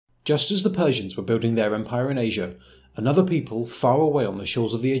Just as the Persians were building their empire in Asia, another people far away on the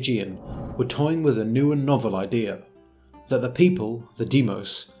shores of the Aegean were toying with a new and novel idea, that the people, the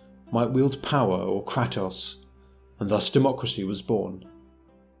demos, might wield power or kratos, and thus democracy was born.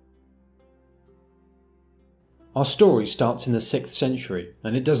 Our story starts in the 6th century,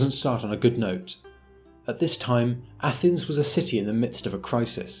 and it doesn't start on a good note. At this time, Athens was a city in the midst of a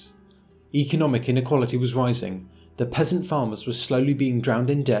crisis. Economic inequality was rising, the peasant farmers were slowly being drowned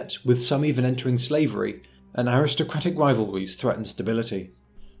in debt, with some even entering slavery, and aristocratic rivalries threatened stability.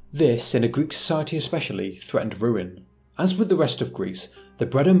 This, in a Greek society especially, threatened ruin. As with the rest of Greece, the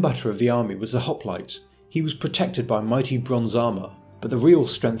bread and butter of the army was the hoplite. He was protected by mighty bronze armour, but the real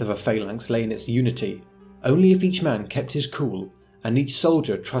strength of a phalanx lay in its unity. Only if each man kept his cool, and each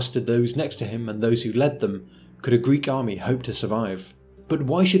soldier trusted those next to him and those who led them, could a Greek army hope to survive. But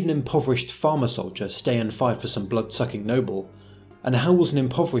why should an impoverished farmer soldier stay and fight for some blood-sucking noble? And how was an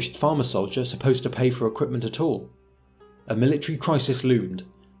impoverished farmer soldier supposed to pay for equipment at all? A military crisis loomed.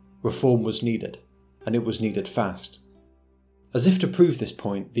 Reform was needed, and it was needed fast. As if to prove this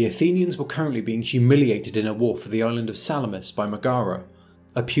point, the Athenians were currently being humiliated in a war for the island of Salamis by Megara,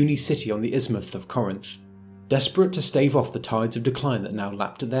 a puny city on the isthmus of Corinth. Desperate to stave off the tides of decline that now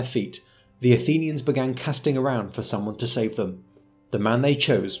lapped at their feet, the Athenians began casting around for someone to save them. The man they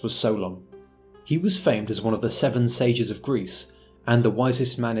chose was Solon. He was famed as one of the 7 sages of Greece, and the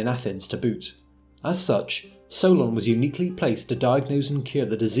wisest man in Athens to boot. As such, Solon was uniquely placed to diagnose and cure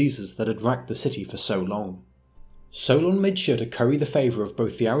the diseases that had racked the city for so long. Solon made sure to curry the favour of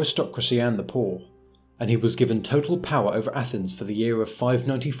both the aristocracy and the poor, and he was given total power over Athens for the year of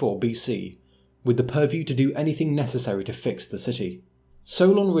 594 BC, with the purview to do anything necessary to fix the city.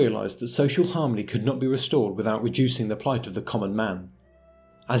 Solon realised that social harmony could not be restored without reducing the plight of the common man.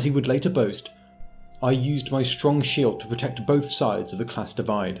 As he would later boast, "I used my strong shield to protect both sides of the class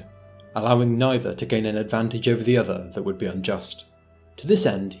divide, allowing neither to gain an advantage over the other that would be unjust." To this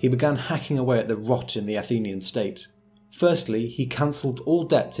end, he began hacking away at the rot in the Athenian state. Firstly, he cancelled all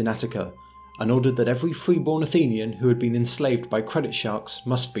debts in Attica, and ordered that every freeborn Athenian who had been enslaved by credit sharks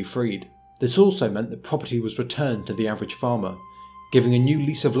must be freed. This also meant that property was returned to the average farmer, giving a new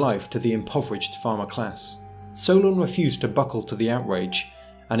lease of life to the impoverished farmer class. Solon refused to buckle to the outrage,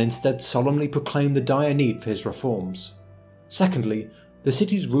 and instead solemnly proclaimed the dire need for his reforms. Secondly, the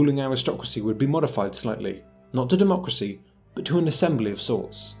city's ruling aristocracy would be modified slightly, not to democracy, but to an assembly of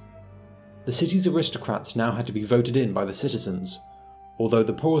sorts. The city's aristocrats now had to be voted in by the citizens, although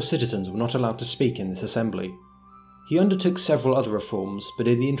the poorer citizens were not allowed to speak in this assembly. He undertook several other reforms, but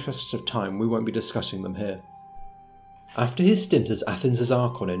in the interests of time we won't be discussing them here. After his stint as Athens'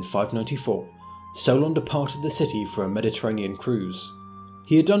 Archon in 594, Solon departed the city for a Mediterranean cruise.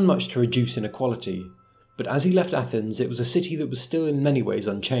 He had done much to reduce inequality, but as he left Athens it was a city that was still in many ways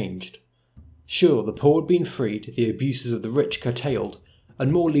unchanged. Sure, the poor had been freed, the abuses of the rich curtailed,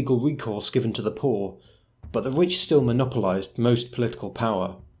 and more legal recourse given to the poor, but the rich still monopolised most political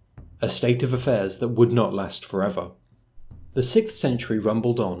power, a state of affairs that would not last forever. The 6th century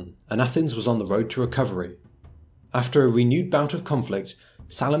rumbled on, and Athens was on the road to recovery. After a renewed bout of conflict,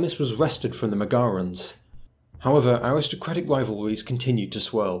 Salamis was wrested from the Megarans. However, aristocratic rivalries continued to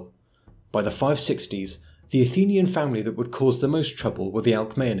swirl. By the 560s, the Athenian family that would cause the most trouble were the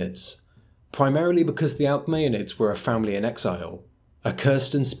Alcmaeonids, primarily because the Alcmaeonids were a family in exile,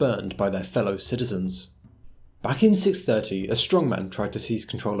 accursed and spurned by their fellow citizens. Back in 630, a strongman tried to seize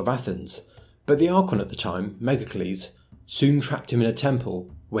control of Athens, but the Archon at the time, Megacles, soon trapped him in a temple,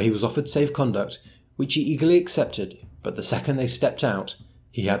 where he was offered safe conduct, which he eagerly accepted, but the second they stepped out,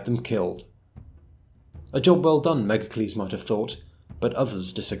 he had them killed. A job well done, Megacles might have thought, but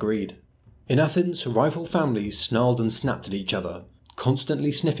others disagreed. In Athens, rival families snarled and snapped at each other,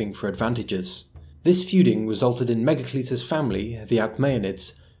 constantly sniffing for advantages. This feuding resulted in Megacles' family, the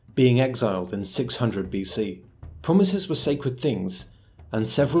Alcmaeonids, being exiled in 600 BC. Promises were sacred things, and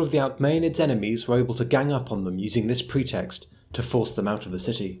several of the Alcmaeonids' enemies were able to gang up on them using this pretext to force them out of the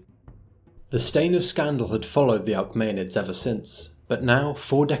city. The stain of scandal had followed the Alcmaeonids ever since, but now,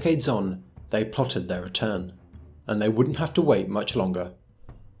 4 decades on, they plotted their return, and they wouldn't have to wait much longer.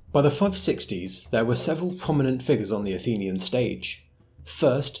 By the 560s, there were several prominent figures on the Athenian stage.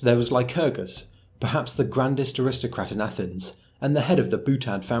 First, there was Lycurgus, perhaps the grandest aristocrat in Athens, and the head of the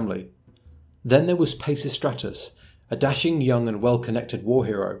Boutad family. Then there was Peisistratus, a dashing young and well-connected war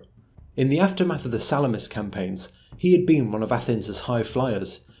hero. In the aftermath of the Salamis campaigns, he had been one of Athens' high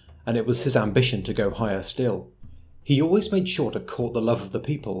flyers, and it was his ambition to go higher still. He always made sure to court the love of the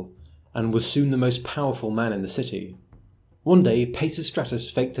people, and was soon the most powerful man in the city. One day,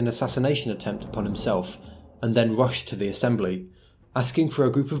 Peisistratus faked an assassination attempt upon himself, and then rushed to the assembly, asking for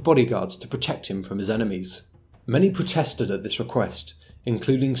a group of bodyguards to protect him from his enemies. Many protested at this request,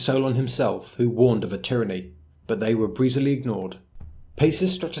 including Solon himself, who warned of a tyranny, but they were breezily ignored.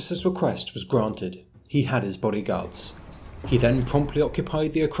 Peisistratid's request was granted. He had his bodyguards. He then promptly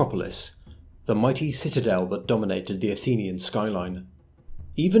occupied the Acropolis, the mighty citadel that dominated the Athenian skyline.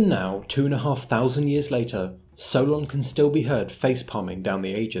 Even now, 2,500 years later, Solon can still be heard face-palming down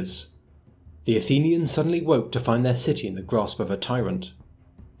the ages. The Athenians suddenly woke to find their city in the grasp of a tyrant.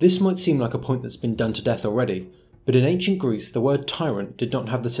 This might seem like a point that's been done to death already, but in ancient Greece the word tyrant did not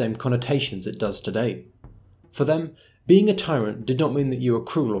have the same connotations it does today. For them, being a tyrant did not mean that you were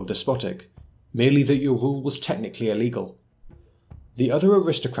cruel or despotic, merely that your rule was technically illegal. The other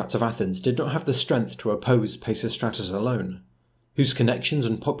aristocrats of Athens did not have the strength to oppose Peisistratid alone, whose connections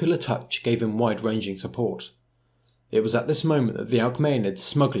and popular touch gave him wide-ranging support. It was at this moment that the Alcmaeonids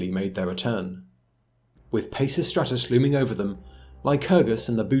smugly made their return. With Peisistratid looming over them, Lycurgus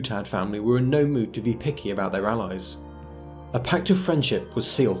and the Butad family were in no mood to be picky about their allies. A pact of friendship was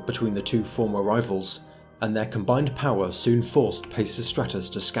sealed between the two former rivals, and their combined power soon forced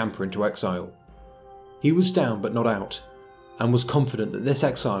Peisistratid to scamper into exile. He was down but not out, and was confident that this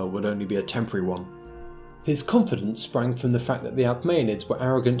exile would only be a temporary one. His confidence sprang from the fact that the Alcmaeonids were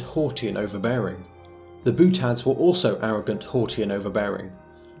arrogant, haughty and overbearing. The Butads were also arrogant, haughty and overbearing.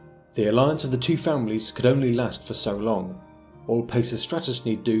 The alliance of the two families could only last for so long. All Peisistratid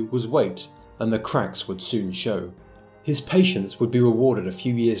need do was wait, and the cracks would soon show. His patience would be rewarded a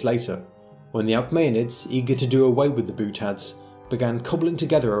few years later, when the Alcmaeonids, eager to do away with the Butads, began cobbling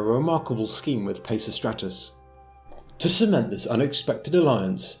together a remarkable scheme with Peisistratid. To cement this unexpected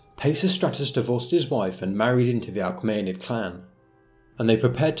alliance, Peisistratid divorced his wife and married into the Alcmaeonid clan, and they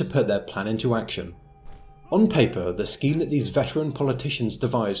prepared to put their plan into action. On paper, the scheme that these veteran politicians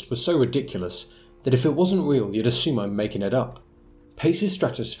devised was so ridiculous that if it wasn't real you'd assume I'm making it up.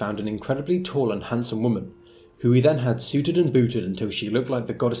 Peisistratid found an incredibly tall and handsome woman, who he then had suited and booted until she looked like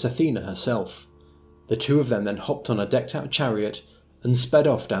the goddess Athena herself. The two of them then hopped on a decked out chariot and sped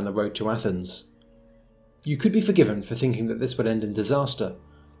off down the road to Athens. You could be forgiven for thinking that this would end in disaster,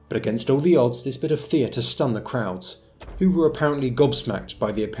 but against all the odds this bit of theatre stunned the crowds, who were apparently gobsmacked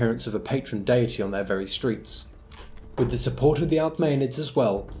by the appearance of a patron deity on their very streets. With the support of the Alcmaeonids as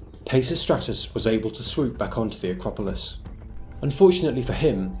well, Peisistratid was able to swoop back onto the Acropolis. Unfortunately for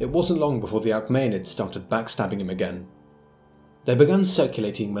him, it wasn't long before the Alcmaeonids started backstabbing him again. They began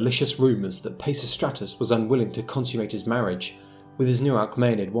circulating malicious rumours that Peisistratid was unwilling to consummate his marriage with his new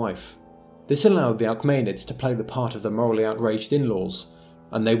Alcmaeonid wife. This allowed the Alcmaeonids to play the part of the morally outraged in-laws,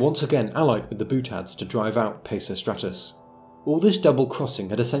 and they once again allied with the Butads to drive out Peisistratid. All this double-crossing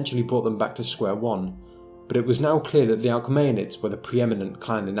had essentially brought them back to square one, but it was now clear that the Alcmaeonids were the preeminent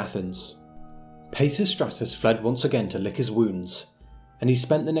clan in Athens. Peisistratid fled once again to lick his wounds, and he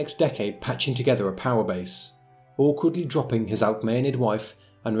spent the next decade patching together a power base. Awkwardly dropping his Alcmaeonid wife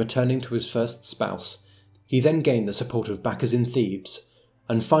and returning to his first spouse, he then gained the support of backers in Thebes,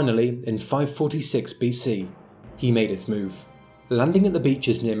 and finally, in 546 BC, he made his move. Landing at the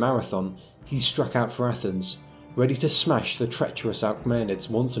beaches near Marathon, he struck out for Athens, ready to smash the treacherous Alcmaeonids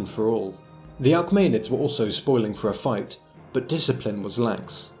once and for all. The Alcmaeonids were also spoiling for a fight, but discipline was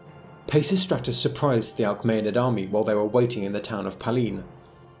lax. Peisistratid surprised the Alcmaeonid army while they were waiting in the town of Pallene,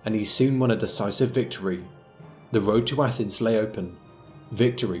 and he soon won a decisive victory. The road to Athens lay open.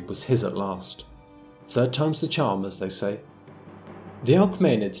 Victory was his at last. Third time's the charm, as they say. The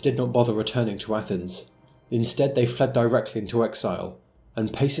Alcmaeonids did not bother returning to Athens. Instead they fled directly into exile,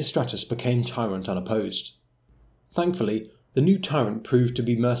 and Peisistratid became tyrant unopposed. Thankfully, the new tyrant proved to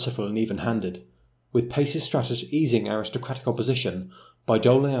be merciful and even-handed, with Peisistratid easing aristocratic opposition by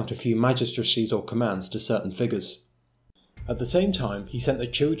doling out a few magistracies or commands to certain figures. At the same time, he sent the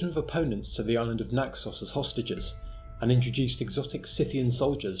children of opponents to the island of Naxos as hostages, and introduced exotic Scythian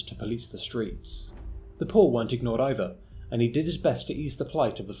soldiers to police the streets. The poor weren't ignored either, and he did his best to ease the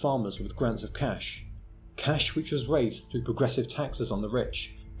plight of the farmers with grants of cash which was raised through progressive taxes on the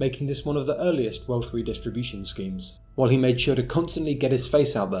rich, making this one of the earliest wealth redistribution schemes, while he made sure to constantly get his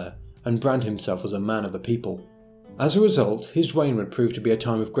face out there and brand himself as a man of the people. As a result, his reign would prove to be a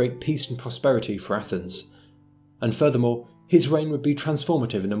time of great peace and prosperity for Athens, and furthermore, his reign would be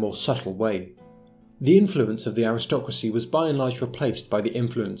transformative in a more subtle way. The influence of the aristocracy was by and large replaced by the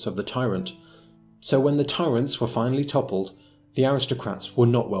influence of the tyrant, so when the tyrants were finally toppled, the aristocrats were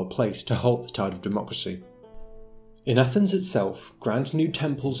not well placed to halt the tide of democracy. In Athens itself, grand new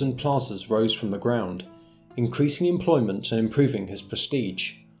temples and plazas rose from the ground, increasing employment and improving his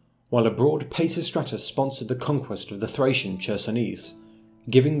prestige, while abroad Peisistratid sponsored the conquest of the Thracian Chersonese,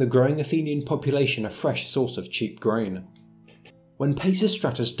 giving the growing Athenian population a fresh source of cheap grain. When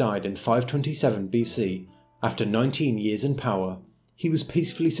Peisistratid died in 527 BC, after 19 years in power, he was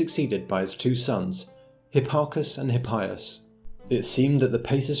peacefully succeeded by his two sons, Hipparchus and Hippias. It seemed that the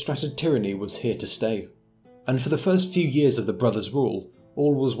Peisistratid tyranny was here to stay, and for the first few years of the brothers' rule,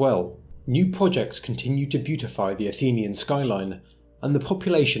 all was well. New projects continued to beautify the Athenian skyline, and the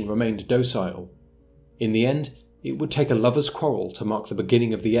population remained docile. In the end, it would take a lovers' quarrel to mark the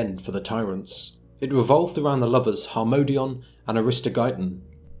beginning of the end for the tyrants. It revolved around the lovers Harmodion and Aristogeiton.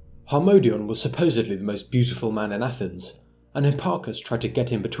 Harmodion was supposedly the most beautiful man in Athens, and Hipparchus tried to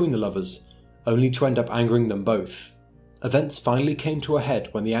get in between the lovers, only to end up angering them both. Events finally came to a head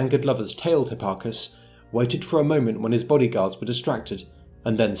when the angered lovers tailed Hipparchus, waited for a moment when his bodyguards were distracted,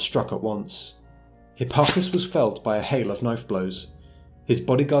 and then struck at once. Hipparchus was felled by a hail of knife blows. His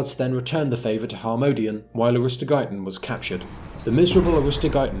bodyguards then returned the favour to Harmodion, while Aristogeiton was captured. The miserable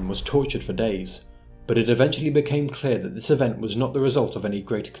Aristogeiton was tortured for days, but it eventually became clear that this event was not the result of any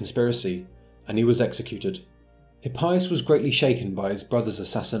great conspiracy, and he was executed. Hippias was greatly shaken by his brother's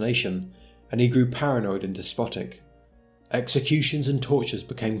assassination, and he grew paranoid and despotic. Executions and tortures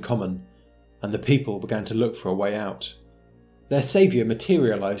became common, and the people began to look for a way out. Their saviour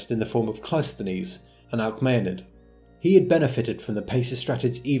materialised in the form of Cleisthenes, an Alcmaeonid. He had benefited from the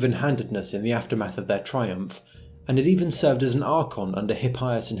Peisistratid's even-handedness in the aftermath of their triumph, and had even served as an archon under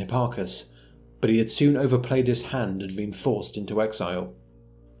Hippias and Hipparchus, but he had soon overplayed his hand and been forced into exile.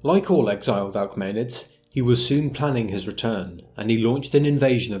 Like all exiled Alcmaeonids, he was soon planning his return, and he launched an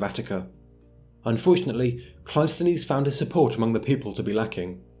invasion of Attica. Unfortunately, Cleisthenes found his support among the people to be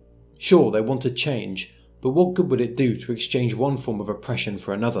lacking. Sure, they wanted change, but what good would it do to exchange one form of oppression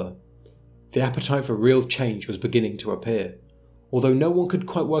for another? The appetite for real change was beginning to appear, although no one could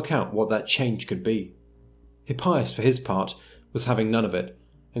quite work out what that change could be. Hippias, for his part, was having none of it,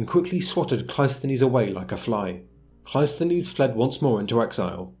 and quickly swatted Cleisthenes away like a fly. Cleisthenes fled once more into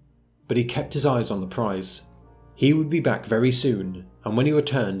exile, but he kept his eyes on the prize. He would be back very soon, and when he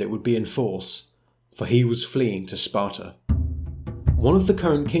returned it would be in force, for he was fleeing to Sparta. One of the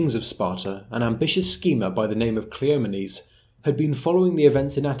current kings of Sparta, an ambitious schemer by the name of Cleomenes, had been following the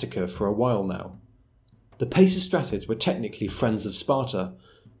events in Attica for a while now. The Peisistratids were technically friends of Sparta,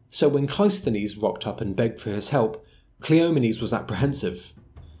 so when Cleisthenes rocked up and begged for his help, Cleomenes was apprehensive.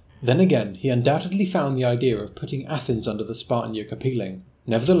 Then again, he undoubtedly found the idea of putting Athens under the Spartan yoke appealing.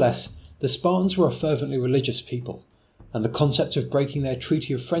 Nevertheless, the Spartans were a fervently religious people, and the concept of breaking their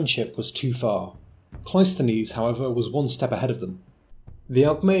treaty of friendship was too far. Cleisthenes, however, was one step ahead of them. The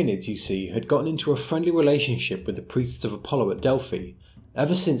Alcmaeonids, you see, had gotten into a friendly relationship with the priests of Apollo at Delphi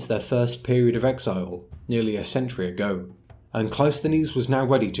ever since their first period of exile, nearly a century ago, and Cleisthenes was now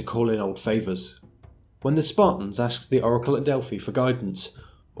ready to call in old favours. When the Spartans asked the oracle at Delphi for guidance,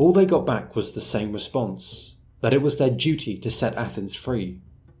 all they got back was the same response, that it was their duty to set Athens free.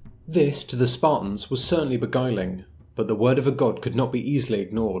 This, to the Spartans, was certainly beguiling, but the word of a god could not be easily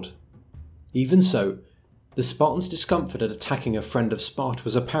ignored. Even so, the Spartans' discomfort at attacking a friend of Sparta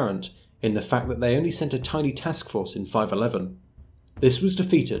was apparent in the fact that they only sent a tiny task force in 511. This was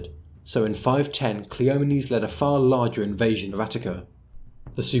defeated, so in 510 Cleomenes led a far larger invasion of Attica.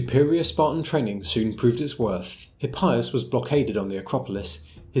 The superior Spartan training soon proved its worth. Hippias was blockaded on the Acropolis,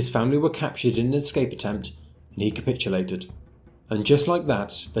 his family were captured in an escape attempt, and he capitulated. And just like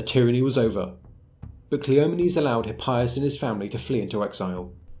that, the tyranny was over. But Cleomenes allowed Hippias and his family to flee into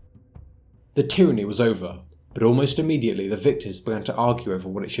exile. The tyranny was over, but almost immediately the victors began to argue over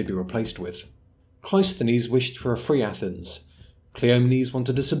what it should be replaced with. Cleisthenes wished for a free Athens. Cleomenes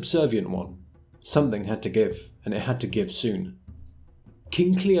wanted a subservient one. Something had to give, and it had to give soon.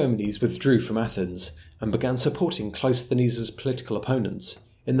 King Cleomenes withdrew from Athens and began supporting Cleisthenes' political opponents,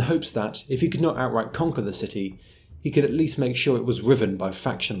 in the hopes that, if he could not outright conquer the city, he could at least make sure it was riven by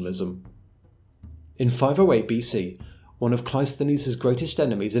factionalism. In 508 BC, one of Cleisthenes' greatest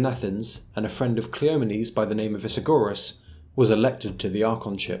enemies in Athens, and a friend of Cleomenes by the name of Isagoras, was elected to the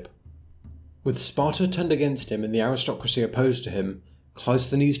archonship. With Sparta turned against him and the aristocracy opposed to him,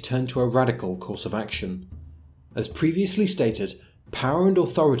 Cleisthenes turned to a radical course of action. As previously stated, power and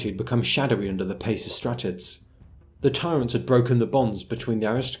authority had become shadowy under the Peisistratids. The tyrants had broken the bonds between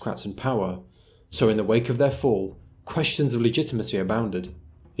the aristocrats and power, so in the wake of their fall, questions of legitimacy abounded.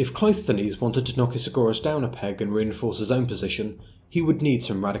 If Cleisthenes wanted to knock Isagoras down a peg and reinforce his own position, he would need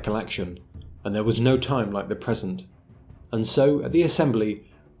some radical action, and there was no time like the present. And so, at the assembly,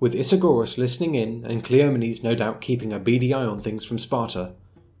 with Isagoras listening in and Cleomenes no doubt keeping a beady eye on things from Sparta,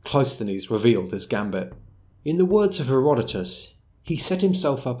 Cleisthenes revealed his gambit. In the words of Herodotus, he set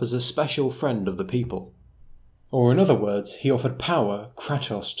himself up as a special friend of the people. Or in other words, he offered power,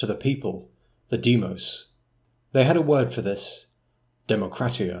 kratos, to the people, the demos. They had a word for this.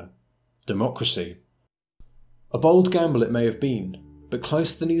 Demokratia, democracy. A bold gamble it may have been, but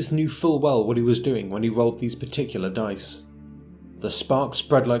Cleisthenes knew full well what he was doing when he rolled these particular dice. The spark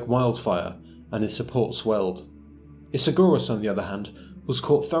spread like wildfire, and his support swelled. Isagoras, on the other hand, was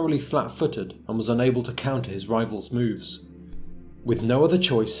caught thoroughly flat-footed and was unable to counter his rival's moves. With no other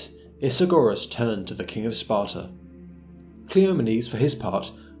choice, Isagoras turned to the king of Sparta. Cleomenes, for his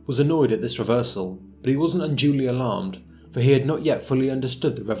part, was annoyed at this reversal, but he wasn't unduly alarmed, for he had not yet fully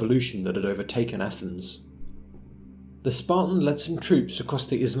understood the revolution that had overtaken Athens. The Spartan led some troops across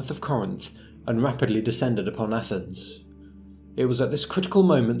the Isthmus of Corinth and rapidly descended upon Athens. It was at this critical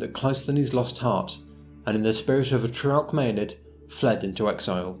moment that Cleisthenes lost heart, and in the spirit of a true Alcmaenid, fled into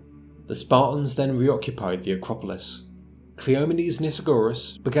exile. The Spartans then reoccupied the Acropolis. Cleomenes and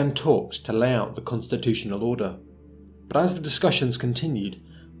Isagoras began talks to lay out the constitutional order, but as the discussions continued,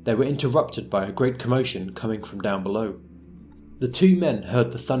 they were interrupted by a great commotion coming from down below. The two men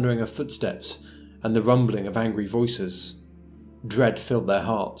heard the thundering of footsteps and the rumbling of angry voices. Dread filled their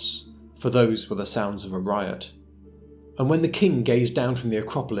hearts, for those were the sounds of a riot. And when the king gazed down from the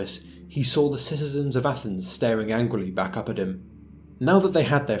Acropolis, he saw the citizens of Athens staring angrily back up at him. Now that they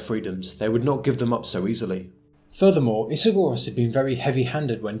had their freedoms, they would not give them up so easily. Furthermore, Isagoras had been very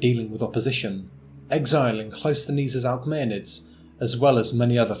heavy-handed when dealing with opposition, exiling Cleisthenes' Alcmaenids, as well as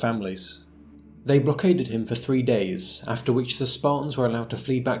many other families. They blockaded him for 3 days, after which the Spartans were allowed to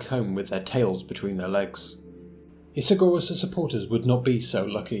flee back home with their tails between their legs. Isagoras' supporters would not be so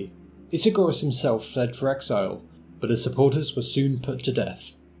lucky. Isagoras himself fled for exile, but his supporters were soon put to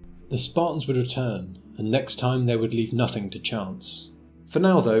death. The Spartans would return, and next time they would leave nothing to chance. For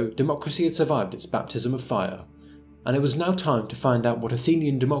now though, democracy had survived its baptism of fire, and it was now time to find out what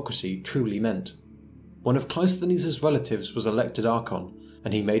Athenian democracy truly meant. One of Cleisthenes' relatives was elected Archon,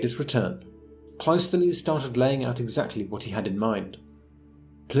 and he made his return. Cleisthenes started laying out exactly what he had in mind.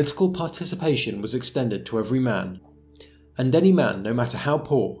 Political participation was extended to every man, and any man, no matter how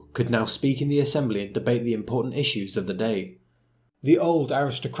poor, could now speak in the assembly and debate the important issues of the day. The old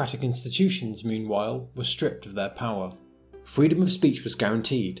aristocratic institutions, meanwhile, were stripped of their power. Freedom of speech was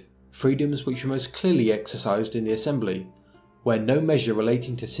guaranteed, freedoms which were most clearly exercised in the assembly, where no measure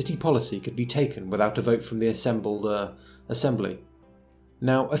relating to city policy could be taken without a vote from the assembled assembly.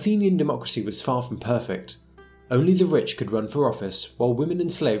 Now, Athenian democracy was far from perfect. Only the rich could run for office, while women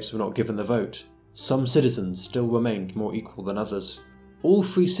and slaves were not given the vote. Some citizens still remained more equal than others. All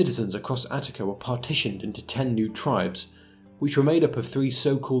free citizens across Attica were partitioned into 10 new tribes, which were made up of 3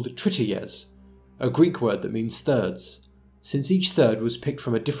 so-called tritties, a Greek word that means thirds, since each third was picked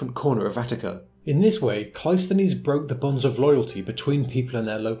from a different corner of Attica. In this way, Cleisthenes broke the bonds of loyalty between people and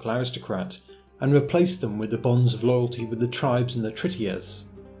their local aristocrat, and replaced them with the bonds of loyalty with the tribes and the tritties,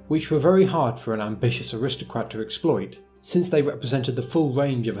 which were very hard for an ambitious aristocrat to exploit, since they represented the full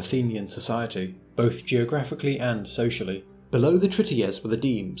range of Athenian society, both geographically and socially. Below the tritties were the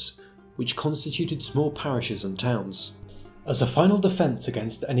demes, which constituted small parishes and towns. As a final defence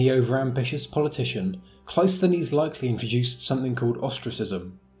against any over-ambitious politician, Cleisthenes likely introduced something called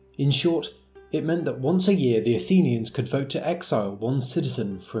ostracism. In short, it meant that once a year the Athenians could vote to exile one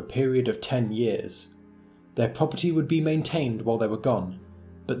citizen for a period of 10 years. Their property would be maintained while they were gone,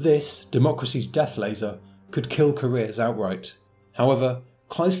 but this, democracy's death laser, could kill careers outright. However,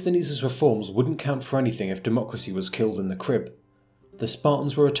 Cleisthenes' reforms wouldn't count for anything if democracy was killed in the crib. The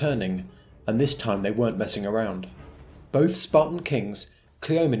Spartans were returning, and this time they weren't messing around. Both Spartan kings,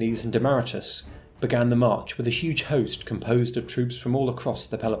 Cleomenes and Demaratus, began the march with a huge host composed of troops from all across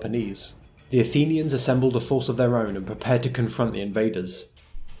the Peloponnese. The Athenians assembled a force of their own and prepared to confront the invaders.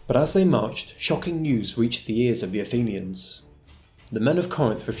 But as they marched, shocking news reached the ears of the Athenians. The men of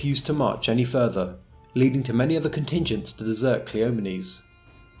Corinth refused to march any further, leading to many other contingents to desert Cleomenes.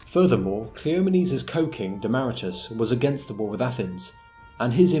 Furthermore, Cleomenes' co-king, Demaratus, was against the war with Athens,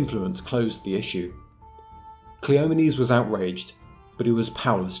 and his influence closed the issue. Cleomenes was outraged, but he was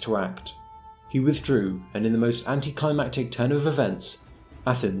powerless to act. He withdrew, and in the most anticlimactic turn of events,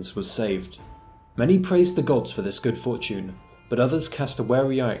 Athens was saved. Many praised the gods for this good fortune, but others cast a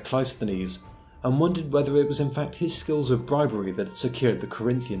wary eye at Cleisthenes and wondered whether it was in fact his skills of bribery that had secured the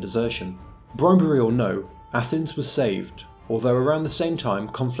Corinthian desertion. Bribery or no, Athens was saved, although around the same time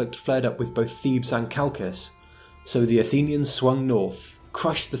conflict flared up with both Thebes and Chalcis, so the Athenians swung north,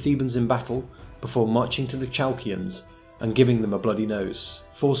 crushed the Thebans in battle before marching to the Chalcians and giving them a bloody nose,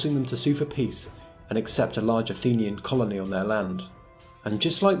 forcing them to sue for peace and accept a large Athenian colony on their land. And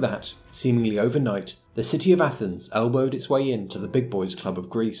just like that, seemingly overnight, the city of Athens elbowed its way into the big boys club of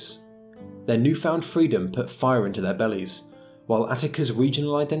Greece. Their newfound freedom put fire into their bellies, while Attica's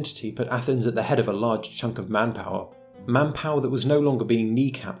regional identity put Athens at the head of a large chunk of manpower. manpower that was no longer being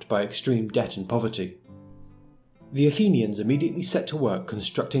kneecapped by extreme debt and poverty. The Athenians immediately set to work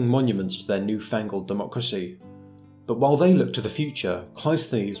constructing monuments to their newfangled democracy. But while they looked to the future,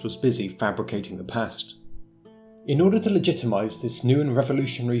 Cleisthenes was busy fabricating the past. In order to legitimise this new and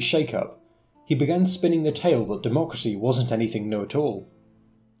revolutionary shake-up, he began spinning the tale that democracy wasn't anything new at all.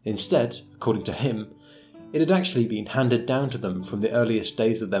 Instead, according to him, it had actually been handed down to them from the earliest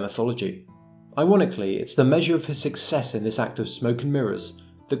days of their mythology. Ironically, it's the measure of his success in this act of smoke and mirrors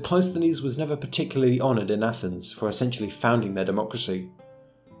that Cleisthenes was never particularly honoured in Athens for essentially founding their democracy.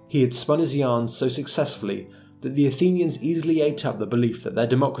 He had spun his yarn so successfully that the Athenians easily ate up the belief that their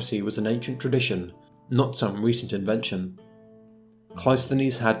democracy was an ancient tradition, not some recent invention.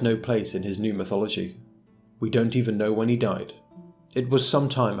 Cleisthenes had no place in his new mythology. We don't even know when he died. It was some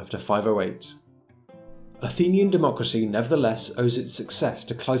time after 508. Athenian democracy nevertheless owes its success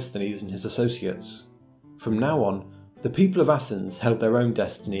to Cleisthenes and his associates. From now on, the people of Athens held their own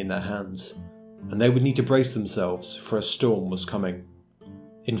destiny in their hands, and they would need to brace themselves, for a storm was coming.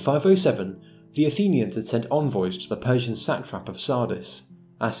 In 507, the Athenians had sent envoys to the Persian satrap of Sardis,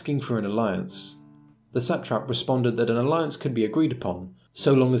 asking for an alliance. The satrap responded that an alliance could be agreed upon,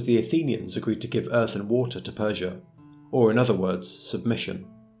 so long as the Athenians agreed to give earth and water to Persia, or in other words, submission.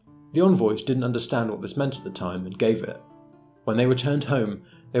 The envoys didn't understand what this meant at the time and gave it. When they returned home,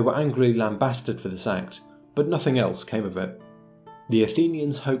 they were angrily lambasted for this act, but nothing else came of it. The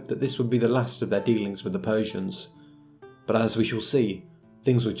Athenians hoped that this would be the last of their dealings with the Persians, but as we shall see,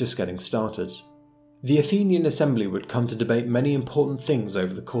 things were just getting started. The Athenian assembly would come to debate many important things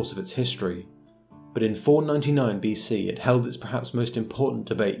over the course of its history, but in 499 BC it held its perhaps most important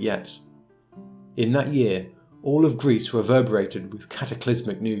debate yet. In that year, all of Greece reverberated with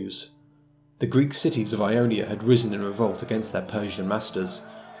cataclysmic news. The Greek cities of Ionia had risen in revolt against their Persian masters,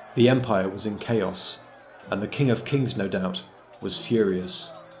 the empire was in chaos, and the King of Kings, no doubt, was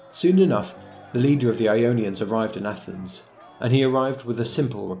furious. Soon enough, the leader of the Ionians arrived in Athens, and he arrived with a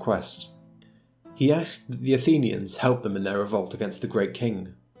simple request. He asked that the Athenians help them in their revolt against the great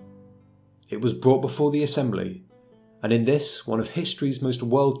king. It was brought before the assembly, and in this, one of history's most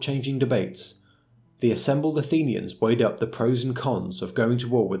world-changing debates, the assembled Athenians weighed up the pros and cons of going to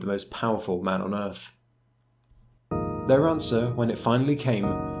war with the most powerful man on earth. Their answer, when it finally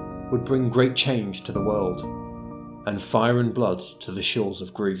came, would bring great change to the world, and fire and blood to the shores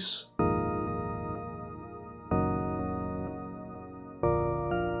of Greece.